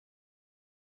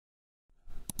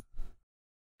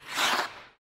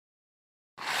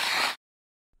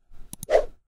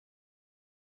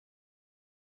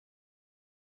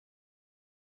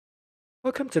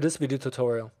Welcome to this video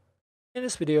tutorial. In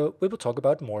this video, we will talk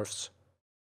about morphs.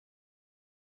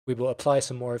 We will apply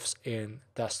some morphs in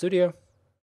DAZ Studio.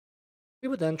 We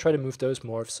will then try to move those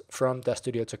morphs from DAZ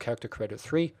Studio to Character Creator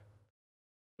 3.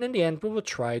 And in the end, we will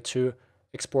try to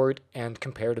export and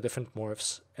compare the different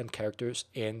morphs and characters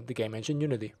in the game engine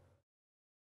Unity.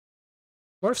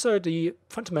 Morphs are the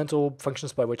fundamental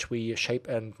functions by which we shape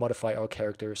and modify our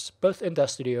characters, both in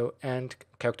DAZ Studio and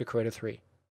Character Creator 3.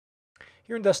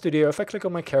 Here in DAZ Studio, if I click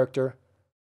on my character,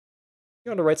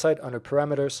 here on the right side under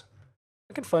Parameters,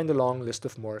 I can find a long list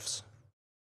of morphs.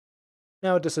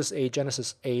 Now this is a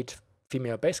Genesis 8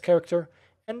 female base character,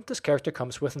 and this character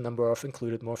comes with a number of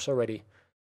included morphs already.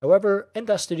 However, in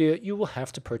DAZ Studio, you will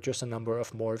have to purchase a number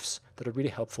of morphs that are really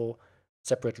helpful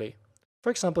separately. For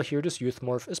example, here this youth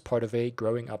morph is part of a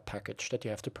growing up package that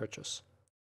you have to purchase.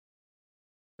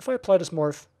 If I apply this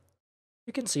morph,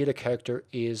 you can see the character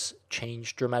is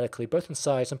changed dramatically, both in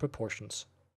size and proportions.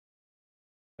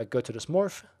 If I go to this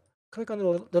morph, click on the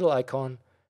little icon,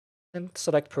 and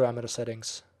select parameter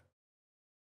settings.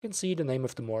 You can see the name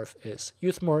of the morph is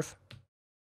youth morph,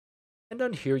 and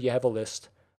down here you have a list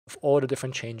of all the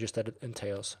different changes that it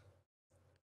entails.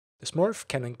 This morph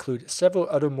can include several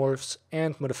other morphs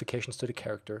and modifications to the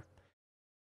character.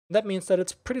 That means that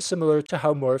it's pretty similar to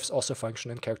how morphs also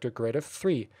function in Character Creator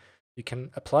 3. You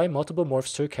can apply multiple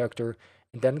morphs to a character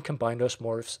and then combine those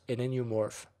morphs in a new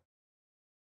morph.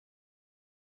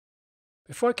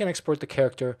 Before I can export the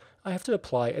character, I have to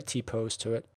apply a T-pose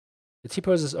to it. The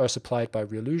T-poses are supplied by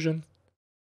Reallusion.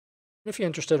 If you're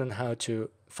interested in how to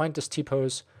find this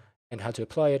T-pose and how to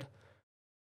apply it,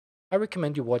 I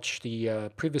recommend you watch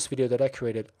the previous video that I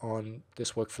created on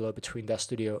this workflow between DAZ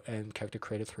Studio and Character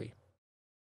Creator 3.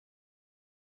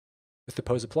 With the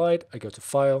pose applied, I go to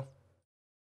File,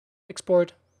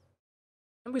 Export,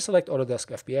 and we select Autodesk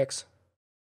FBX,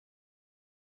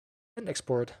 and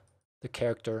export the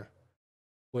character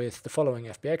with the following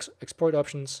FBX export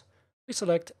options. We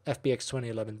select FBX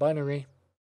 2011 binary,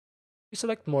 we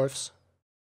select morphs,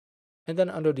 and then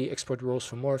under the export rules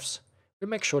for morphs, we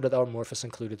make sure that our morph is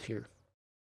included here.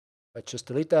 If I just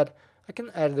delete that, I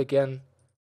can add it again,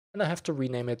 and I have to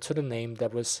rename it to the name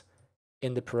that was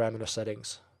in the parameter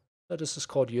settings. So this is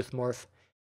called youth morph,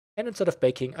 and instead of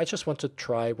baking, I just want to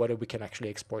try whether we can actually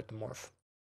export the morph.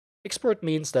 Export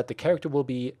means that the character will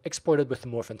be exported with the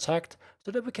morph intact,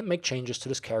 so that we can make changes to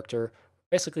this character,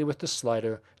 basically with this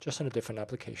slider, just in a different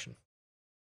application.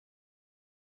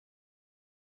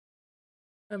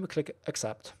 And we click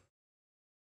Accept.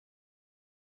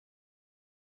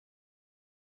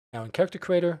 Now in Character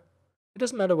Creator, it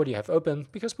doesn't matter what you have open,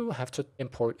 because we will have to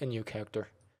import a new character.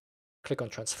 Click on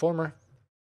Transformer,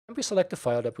 and we select the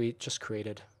file that we just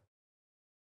created.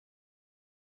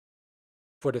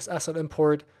 For this asset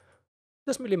import, it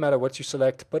doesn't really matter what you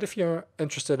select, but if you're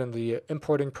interested in the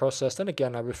importing process, then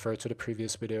again I refer to the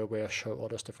previous video where I show all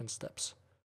those different steps.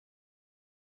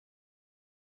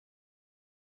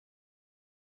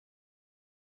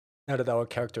 Now that our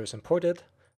character is imported,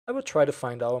 I will try to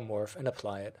find our morph and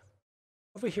apply it.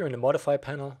 Over here in the Modify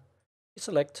panel, we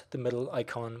select the middle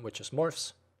icon, which is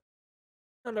Morphs.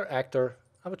 Under Actor,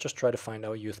 I will just try to find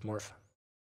our youth morph.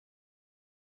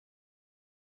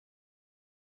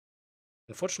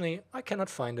 Unfortunately, I cannot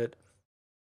find it.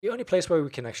 The only place where we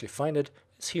can actually find it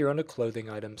is here under Clothing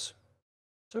Items.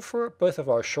 So for both of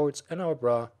our shorts and our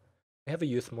bra, we have a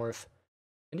youth morph,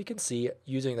 and you can see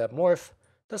using that morph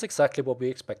does exactly what we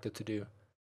expect it to do.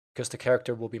 Because the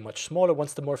character will be much smaller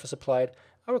once the morph is applied,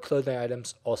 our clothing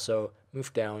items also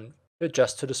move down to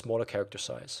adjust to the smaller character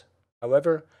size.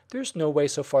 However, there's no way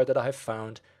so far that I have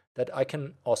found that I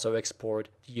can also export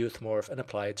the youth morph and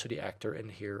apply it to the actor in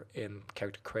here in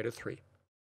Character Creator 3.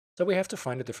 So we have to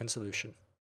find a different solution.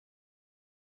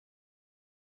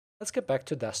 Let's get back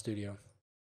to DAZ Studio.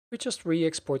 We just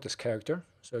re-export this character,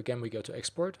 so again we go to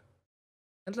Export,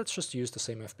 and let's just use the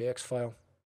same FBX file.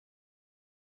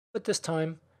 But this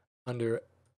time, under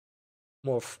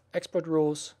Morph Export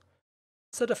Rules,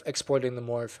 instead of exporting the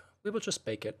morph, we will just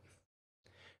bake it.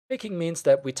 Baking means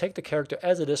that we take the character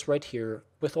as it is right here,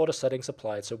 with all the settings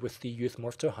applied, so with the youth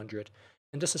morph to 100,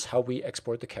 and this is how we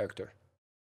export the character.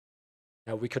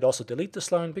 Now we could also delete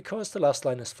this line because the last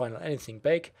line is final anything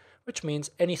bake, which means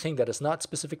anything that is not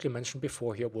specifically mentioned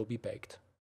before here will be baked.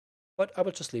 But I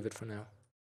will just leave it for now.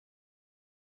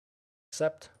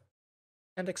 Accept,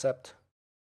 and accept.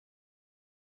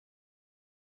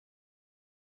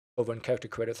 Over in Character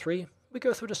Creator 3, we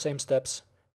go through the same steps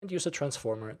and use a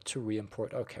transformer to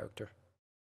re-import our character.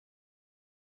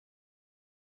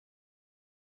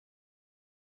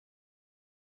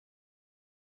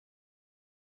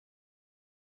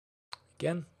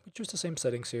 Again, we choose the same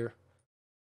settings here,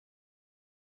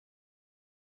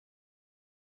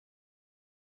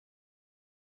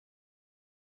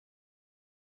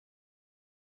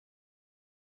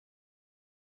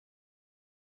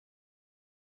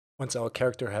 Once our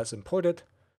character has imported,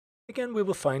 again we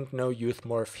will find no youth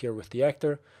morph here with the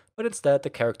actor, but instead the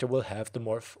character will have the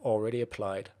morph already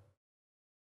applied.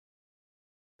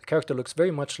 The character looks very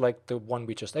much like the one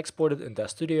we just exported in DAZ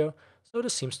Studio, so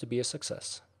this seems to be a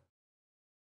success.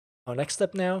 Our next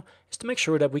step now is to make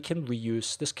sure that we can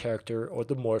reuse this character or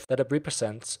the morph that it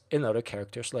represents in other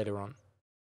characters later on.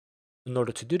 In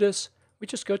order to do this, we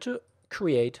just go to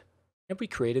Create and we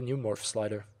create a new morph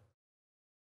slider.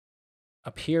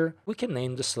 Up here, we can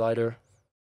name the slider.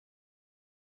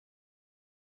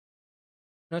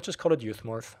 And I just call it Youth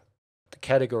Morph. The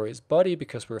category is Body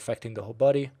because we're affecting the whole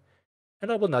body.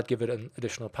 And I will not give it an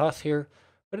additional path here,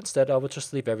 but instead I will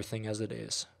just leave everything as it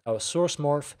is. Our source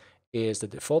morph is the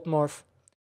default morph,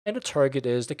 and the target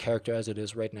is the character as it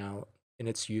is right now in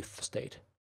its youth state.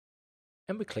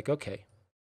 And we click OK.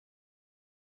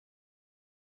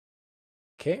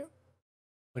 Okay,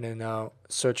 when I now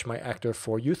search my actor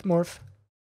for youth morph,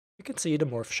 you can see the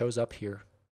morph shows up here.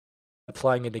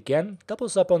 Applying it again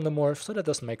doubles up on the morph, so that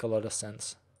doesn't make a lot of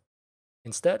sense.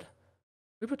 Instead,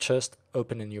 we would just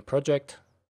open a new project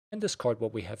and discard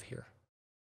what we have here.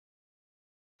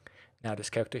 Now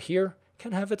this character here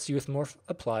can have its youth morph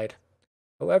applied.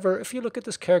 However, if you look at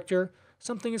this character,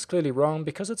 something is clearly wrong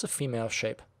because it's a female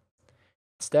shape.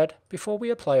 Instead, before we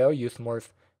apply our youth morph,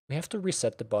 we have to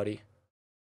reset the body.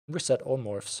 Reset all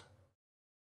morphs.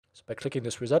 So by clicking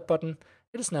this reset button,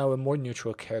 it is now a more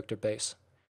neutral character base,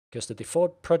 because the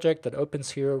default project that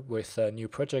opens here with a new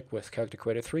project with Character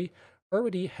Creator 3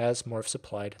 already has morphs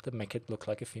applied that make it look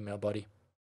like a female body.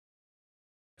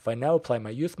 If I now apply my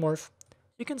youth morph,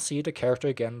 you can see the character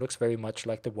again looks very much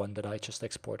like the one that I just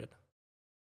exported.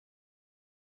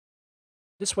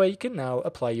 This way you can now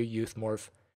apply your youth morph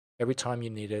every time you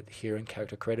need it here in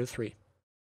Character Creator 3.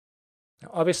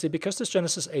 Now obviously, because this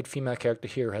Genesis 8 female character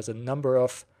here has a number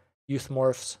of youth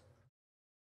morphs,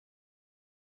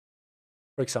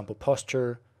 for example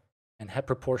posture and head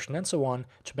proportion and so on,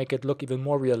 to make it look even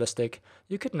more realistic,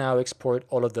 you could now export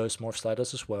all of those morph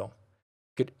sliders as well.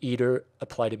 You could either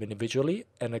apply them individually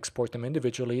and export them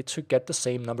individually to get the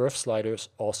same number of sliders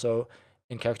also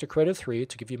in Character Creator 3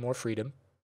 to give you more freedom,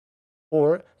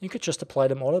 or you could just apply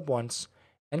them all at once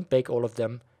and bake all of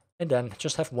them and then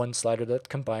just have one slider that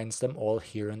combines them all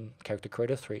here in Character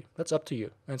Creator 3. That's up to you,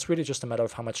 and it's really just a matter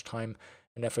of how much time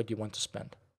and effort you want to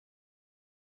spend.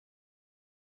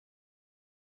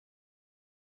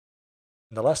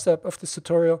 In the last step of this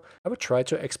tutorial, I would try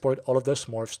to export all of those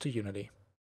morphs to Unity.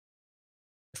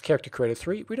 With Character Creator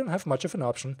 3, we don't have much of an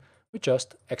option, we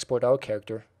just export our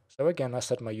character. So again, I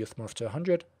set my youth morph to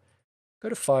 100, go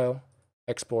to File,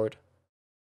 Export,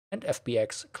 and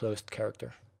FBX Closed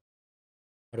Character.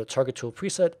 For the target tool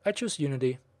preset, I choose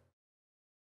Unity.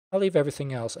 I'll leave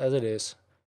everything else as it is,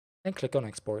 and click on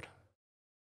Export.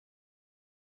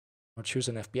 I'll choose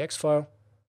an FBX file,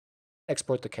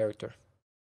 export the character.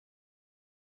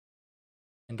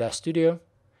 In DAZ Studio,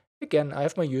 again I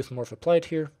have my youth morph applied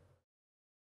here,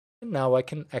 and now I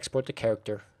can export the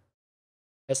character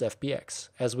as FBX,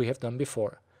 as we have done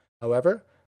before. However,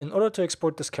 in order to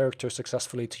export this character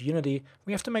successfully to Unity,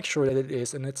 we have to make sure that it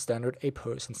is in its standard A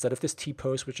pose instead of this T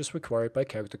pose, which is required by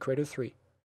Character Creator 3.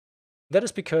 That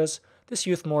is because this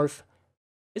youth morph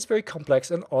is very complex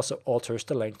and also alters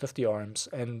the length of the arms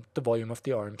and the volume of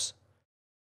the arms.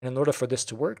 And in order for this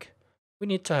to work, we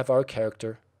need to have our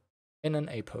character in an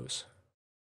A pose.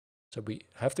 So we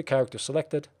have the character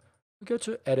selected, we go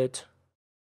to Edit,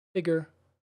 Figure,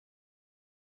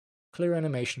 Clear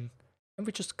Animation, and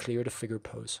we just clear the figure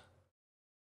pose.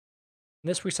 And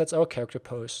this resets our character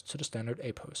pose to the standard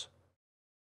A pose.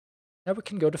 Now we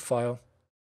can go to File,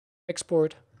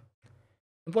 Export,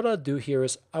 and what I'll do here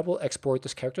is I will export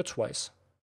this character twice.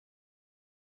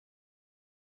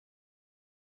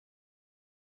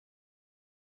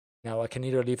 Now I can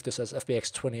either leave this as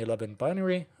FBX 2011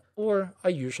 binary, or I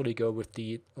usually go with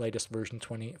the latest version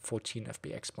 2014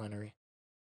 FBX binary.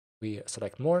 We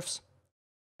select Morphs,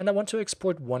 and I want to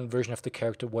export one version of the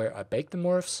character where I bake the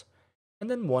morphs, and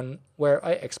then one where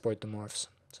I export the morphs.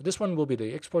 So this one will be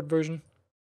the export version.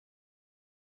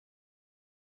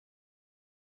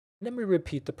 And then we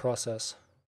repeat the process.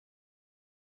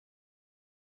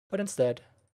 But instead,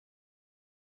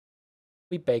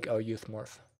 we bake our youth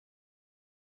morph.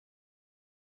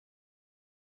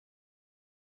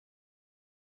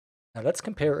 Now let's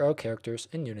compare our characters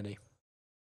in Unity.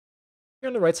 Here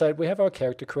on the right side, we have our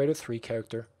Character Creator 3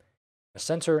 character. In the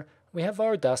center, we have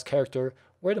our DAZ character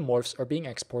where the morphs are being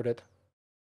exported.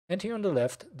 And here on the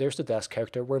left, there's the DAZ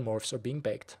character where morphs are being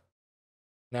baked.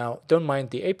 Now, don't mind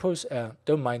the A pose,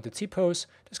 don't mind the T pose.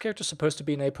 This character is supposed to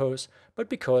be an A pose, but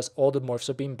because all the morphs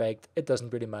are being baked, it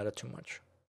doesn't really matter too much.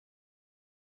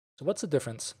 So what's the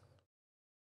difference?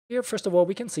 Here, first of all,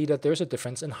 we can see that there's a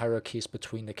difference in hierarchies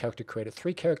between the Character Creator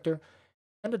 3 character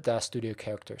and the DAZ Studio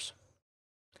characters.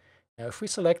 Now, if we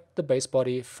select the base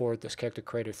body for this Character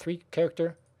Creator 3 character,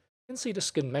 you can see the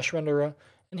skin mesh renderer,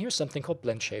 and here's something called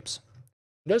blend shapes.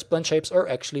 Those blend shapes are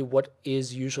actually what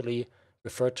is usually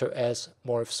referred to as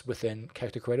morphs within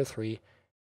Character Creator 3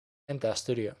 and DAZ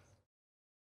Studio.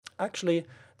 Actually,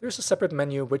 there's a separate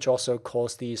menu which also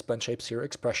calls these blend shapes here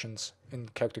expressions in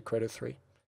Character Creator 3.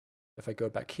 If I go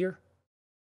back here,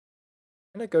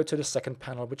 and I go to the second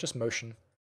panel, which is motion,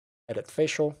 edit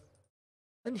facial,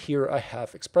 and here I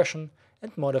have expression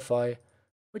and modify,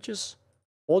 which is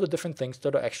all the different things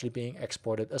that are actually being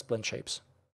exported as blend shapes.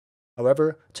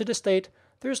 However, to this date,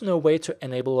 there's no way to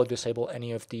enable or disable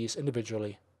any of these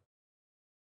individually.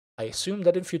 I assume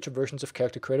that in future versions of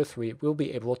Character Creator 3, we'll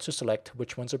be able to select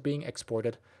which ones are being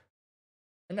exported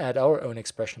and add our own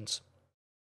expressions.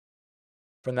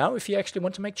 For now, if you actually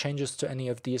want to make changes to any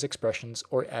of these expressions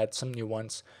or add some new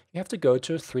ones, you have to go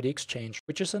to 3D Exchange,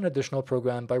 which is an additional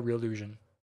program by Reallusion.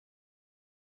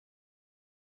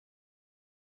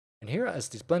 And here, as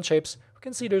these blend shapes, we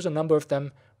can see there's a number of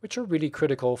them which are really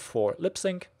critical for lip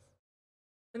sync.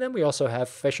 And then we also have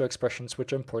facial expressions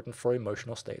which are important for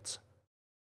emotional states.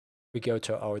 We go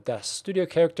to our DAZ Studio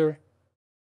character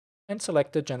and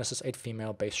select the Genesis 8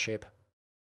 female base shape.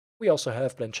 We also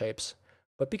have blend shapes,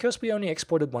 but because we only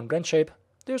exported one blend shape,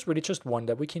 there's really just one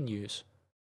that we can use.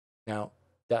 Now,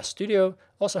 DAZ Studio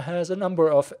also has a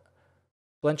number of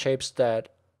blend shapes that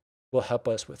will help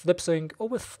us with lip sync or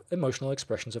with emotional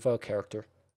expressions of our character.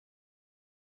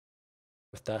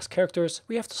 With DAZ characters,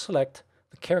 we have to select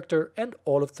the character and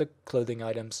all of the clothing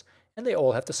items, and they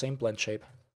all have the same blend shape.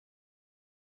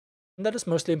 And that is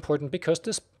mostly important because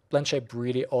this blend shape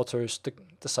really alters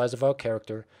the size of our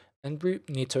character, and we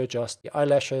need to adjust the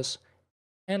eyelashes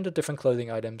and the different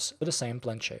clothing items with the same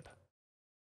blend shape.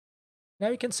 Now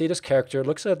you can see this character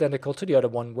looks identical to the other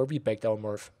one where we baked our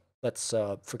morph. Let's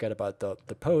forget about the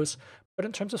pose, but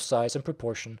in terms of size and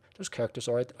proportion, those characters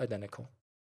are identical.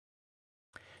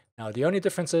 Now the only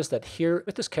difference is that here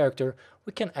with this character,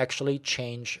 we can actually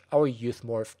change our youth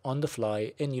morph on the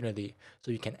fly in Unity.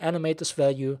 So you can animate this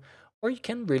value, or you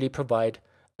can really provide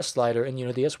a slider in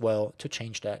Unity as well to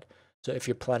change that. So if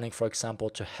you're planning, for example,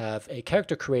 to have a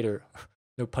character creator,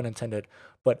 no pun intended,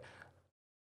 but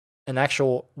an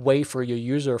actual way for your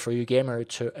user, for your gamer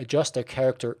to adjust their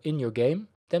character in your game,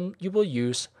 then you will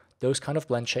use those kind of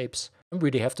blend shapes and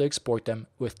really have to export them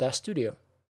with DAZ Studio.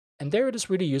 And there it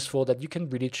is really useful that you can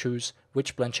really choose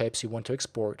which blend shapes you want to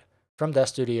export from DAZ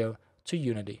Studio to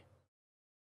Unity.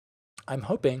 I'm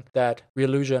hoping that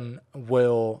Reallusion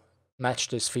will match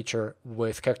this feature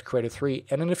with Character Creator 3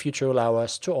 and in the future allow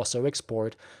us to also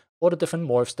export all the different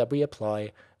morphs that we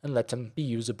apply and let them be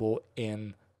usable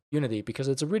in Unity, because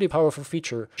it's a really powerful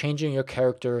feature, changing your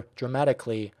character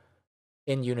dramatically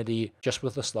in Unity just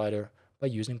with a slider by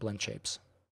using blend shapes.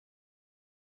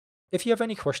 If you have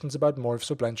any questions about morphs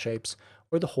or blend shapes,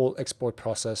 or the whole export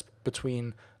process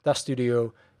between DAZ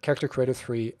Studio, Character Creator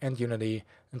 3, and Unity,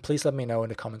 then please let me know in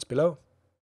the comments below.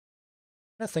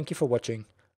 And thank you for watching.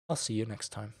 I'll see you next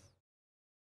time.